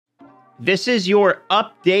This is your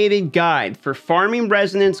updated guide for farming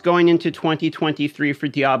resonance going into 2023 for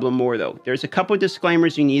Diablo Immortal. There's a couple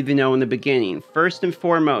disclaimers you need to know in the beginning. First and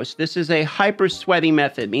foremost, this is a hyper sweaty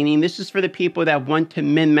method, meaning this is for the people that want to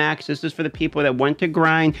min-max. This is for the people that want to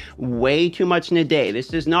grind way too much in a day.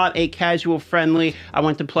 This is not a casual friendly, I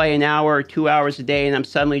want to play an hour or 2 hours a day and I'm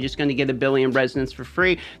suddenly just going to get 1 billion resonance for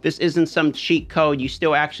free. This isn't some cheat code. You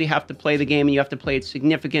still actually have to play the game and you have to play it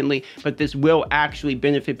significantly, but this will actually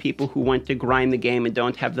benefit people who want to grind the game and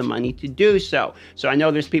don't have the money to do so. So I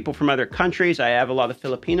know there's people from other countries. I have a lot of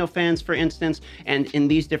Filipino fans, for instance, and in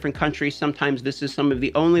these different countries, sometimes this is some of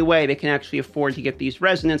the only way they can actually afford to get these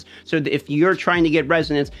resonance. So if you're trying to get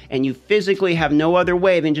resonance and you physically have no other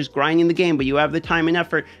way than just grinding the game, but you have the time and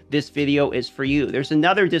effort, this video is for you. There's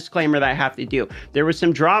another disclaimer that I have to do. There was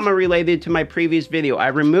some drama related to my previous video. I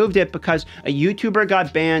removed it because a YouTuber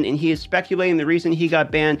got banned, and he is speculating the reason he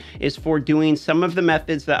got banned is for doing some of the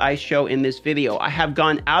methods that I show in this video. I have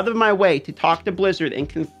gone out of my way to talk to Blizzard and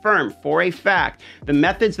confirm for a fact the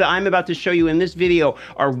methods that I'm about to show you in this video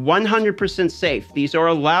are 100% safe. These are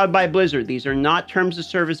allowed by Blizzard. These are not terms of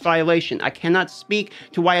service violation. I cannot speak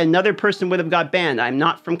to why another person would have got banned. I'm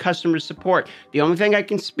not from customer support. The only thing I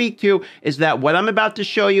can speak to is that what I'm about to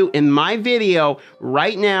show you in my video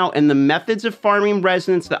right now and the methods of farming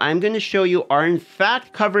resonance that I'm going to show you are in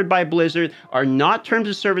fact covered by Blizzard, are not terms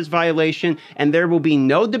of service violation, and there will be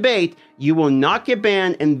no debate. You will not get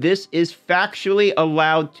banned, and this is factually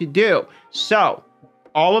allowed to do. So,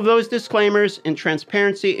 all of those disclaimers and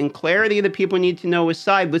transparency and clarity that people need to know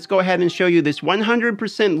aside, let's go ahead and show you this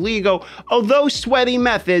 100% legal, although sweaty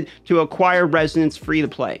method to acquire resonance free to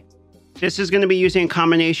play. This is going to be using a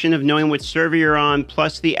combination of knowing what server you're on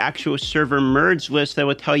plus the actual server merge list that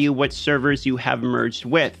will tell you what servers you have merged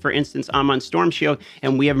with. For instance, I'm on Storm Shield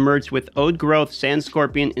and we have merged with Ode Growth, Sand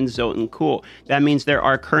Scorpion, and Zotan Cool. That means there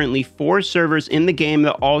are currently 4 servers in the game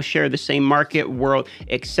that all share the same market, world,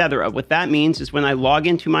 etc. What that means is when I log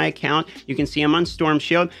into my account, you can see I'm on Storm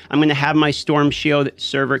Shield. I'm going to have my Storm Shield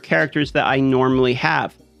server characters that I normally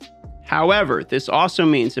have. However, this also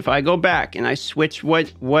means if I go back and I switch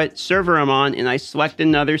what server I'm on and I select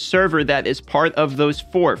another server that is part of those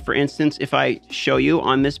 4. For instance, if I show you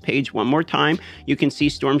on this page one more time, you can see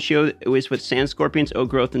Storm Shield is with Sand Scorpions, Ode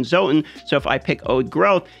Growth, and Zotan. So if I pick Ode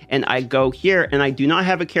Growth and I go here and I do not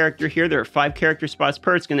have a character here, there are 5 character spots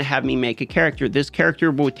per, it's going to have me make a character. This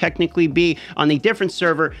character will technically be on a different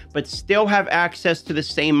server, but still have access to the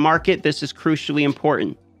same market. This is crucially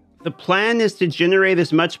important. The plan is to generate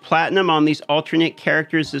as much platinum on these alternate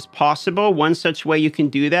characters as possible. One such way you can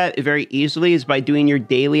do that very easily is by doing your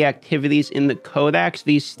daily activities in the codex.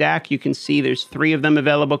 These stack, you can see there's 3 of them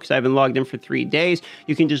available because I haven't logged in for 3 days.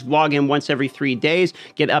 You can just log in once every 3 days,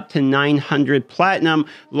 get up to 900 platinum,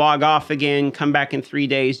 log off again, come back in 3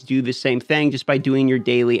 days, do the same thing just by doing your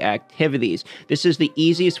daily activities. This is the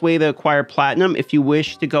easiest way to acquire platinum. If you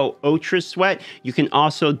wish to go ultra sweat, you can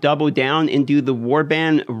also double down and do the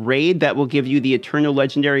warband raid that will give you the Eternal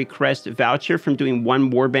Legendary Crest voucher from doing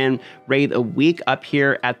 1 warband raid a week up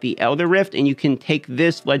here at the Elder Rift, and you can take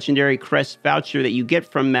this Legendary Crest voucher that you get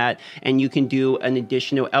from that and you can do an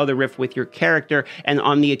additional Elder Rift with your character, and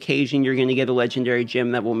on the occasion you're going to get a legendary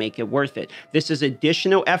gem that will make it worth it. This is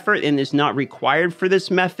additional effort and is not required for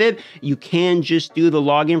this method. You can just do the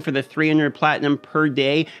login for the 300 platinum per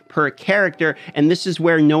day per character, and this is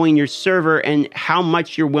where knowing your server and how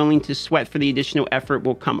much you're willing to sweat for the additional effort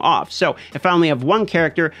will come off. So if I only have 1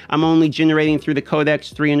 character, I'm only generating through the codex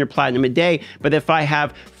 300 platinum a day. But if I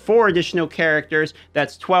have 4 additional characters,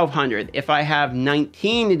 that's 1200. If I have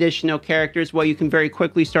 19 additional characters, well, you can very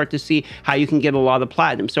quickly start to see how you can get a lot of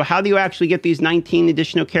platinum. So how do you actually get these 19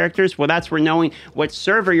 additional characters? Well, that's where knowing what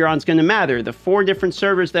server you're on is going to matter. The 4 different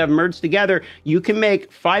servers that have merged together, you can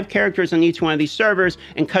make 5 characters on each one of these servers,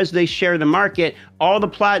 and because they share the market, all the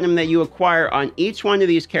platinum that you acquire on each one of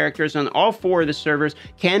these characters on all 4 of the servers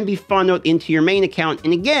can be funneled into your main account,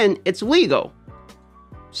 and again, it's legal.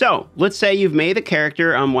 So, let's say you've made a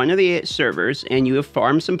character on one of the servers and you have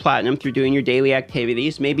farmed some platinum through doing your daily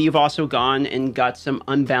activities. Maybe you've also gone and got some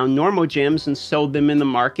unbound normal gems and sold them in the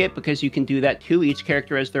market, because you can do that too. Each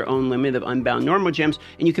character has their own limit of unbound normal gems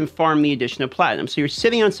and you can farm the additional platinum. So you're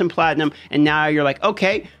sitting on some platinum and now you're like,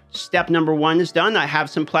 okay, step number 1 is done. I have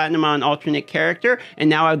some platinum on alternate character, and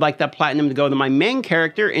now I'd like that platinum to go to my main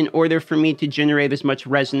character in order for me to generate as much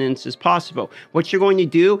resonance as possible. What you're going to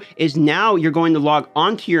do is now you're going to log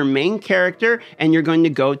onto your main character and you're going to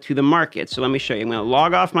go to the market. So let me show you. I'm going to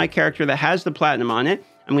log off my character that has the platinum on it.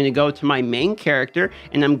 I'm going to go to my main character,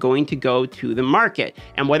 and I'm going to go to the market.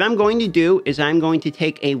 And what I'm going to do is I'm going to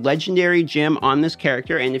take a legendary gem on this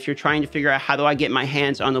character. And if you're trying to figure out how do I get my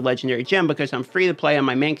hands on the legendary gem, because I'm free to play on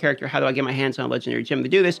my main character, how do I get my hands on a legendary gem to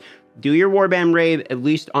do this? Do your warband raid at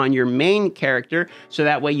least on your main character, so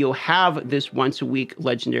that way you'll have this once a week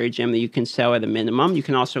legendary gem that you can sell at a minimum. You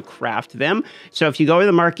can also craft them. So if you go to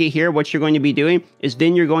the market here, what you're going to be doing is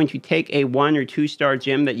then you're going to take a 1 or 2 star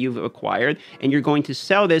gem that you've acquired, and you're going to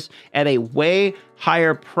sell this at a way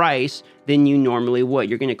higher price than you normally would.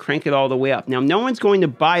 You're going to crank it all the way up. Now, no one's going to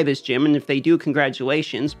buy this gem, and if they do,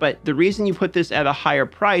 congratulations. But the reason you put this at a higher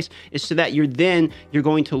price is so that you're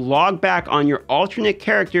going to log back on your alternate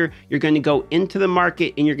character. You're going to go into the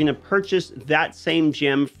market, and you're going to purchase that same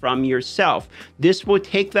gem from yourself. This will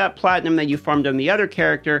take that platinum that you farmed on the other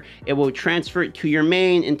character. It will transfer it to your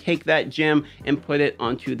main and take that gem and put it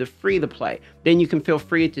onto the free-to-play. Then you can feel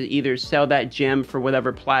free to either sell that gem for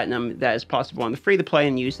whatever platinum that is possible on the free-to-play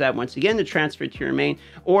and use that once again to transfer it to your main,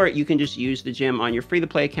 or you can just use the gem on your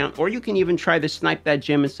free-to-play account, or you can even try to snipe that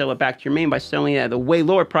gem and sell it back to your main by selling it at a way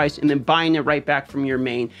lower price and then buying it right back from your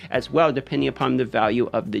main as well, depending upon the value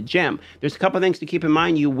of the gem. There's a couple things to keep in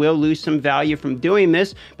mind. You will lose some value from doing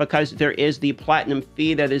this because there is the platinum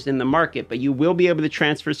fee that is in the market, but you will be able to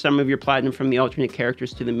transfer some of your platinum from the alternate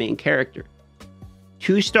characters to the main character.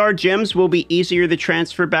 2-star gems will be easier to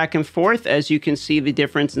transfer back and forth. As you can see the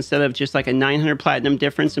difference, instead of just like a 900 platinum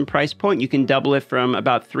difference in price point, you can double it from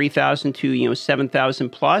about 3,000 to 7,000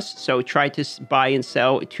 plus. So try to buy and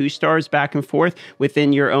sell 2 stars back and forth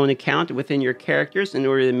within your own account, within your characters, in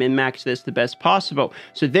order to min-max this the best possible.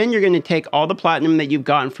 So then you're going to take all the platinum that you've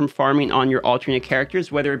gotten from farming on your alternate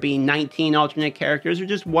characters, whether it be 19 alternate characters or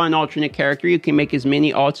just 1 alternate character. You can make as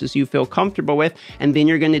many alts as you feel comfortable with, and then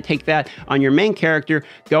you're going to take that on your main character,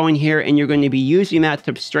 go in here, and you're going to be using that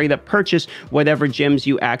to straight up purchase whatever gems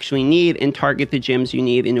you actually need and target the gems you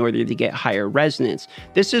need in order to get higher resonance.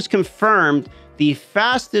 This is confirmed the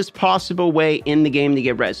fastest possible way in the game to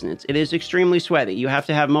get resonance. It is extremely sweaty. You have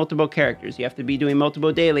to have multiple characters. You have to be doing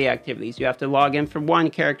multiple daily activities. You have to log in for one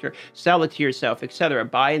character, sell it to yourself, etc.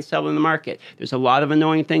 Buy and sell in the market. There's a lot of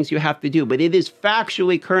annoying things you have to do, but it is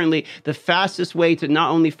factually currently the fastest way to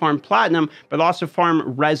not only farm platinum, but also farm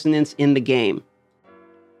resonance in the game.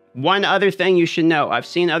 One other thing you should know, I've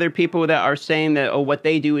seen other people that are saying that, what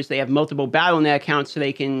they do is they have multiple Battle.net accounts so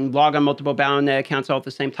they can log on multiple Battle.net accounts all at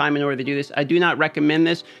the same time in order to do this. I do not recommend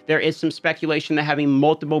this. There is some speculation that having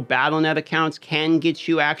multiple Battle.net accounts can get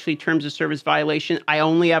you actually terms of service violation. I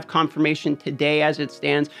only have confirmation today as it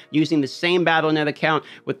stands using the same Battle.net account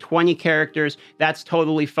with 20 characters. That's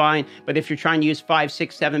totally fine. But if you're trying to use 5,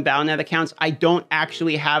 6, 7 Battle.net accounts, I don't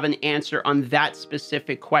actually have an answer on that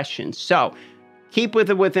specific question. So keep with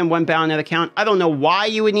it within one Battle.net account. I don't know why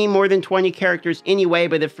you would need more than 20 characters anyway,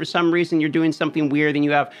 but if for some reason you're doing something weird and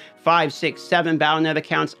you have 5, 6, 7 Battle.net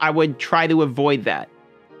accounts, I would try to avoid that.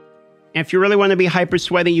 If you really want to be hyper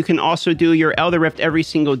sweaty, you can also do your Elder Rift every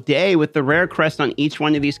single day with the rare crest on each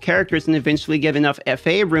one of these characters and eventually get enough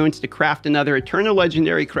FA runes to craft another Eternal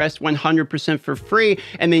Legendary crest 100% for free,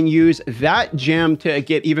 and then use that gem to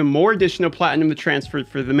get even more additional platinum to transfer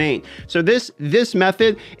for the main. So this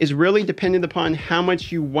method is really dependent upon how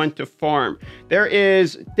much you want to farm. There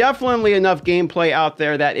is definitely enough gameplay out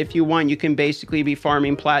there that if you want, you can basically be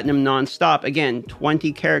farming platinum non-stop. Again,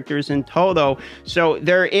 20 characters in total. So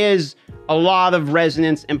there is a lot of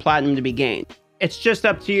resonance and platinum to be gained. It's just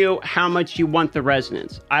up to you how much you want the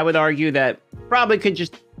resonance. I would argue that probably could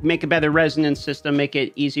just make a better resonance system, make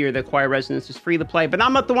it easier to acquire resonance. It's free to play, but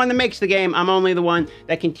I'm not the one that makes the game. I'm only the one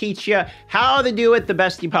that can teach you how to do it the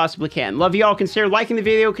best you possibly can. Love you all. Consider liking the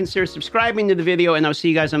video, consider subscribing to the video, and I'll see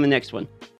you guys on the next one.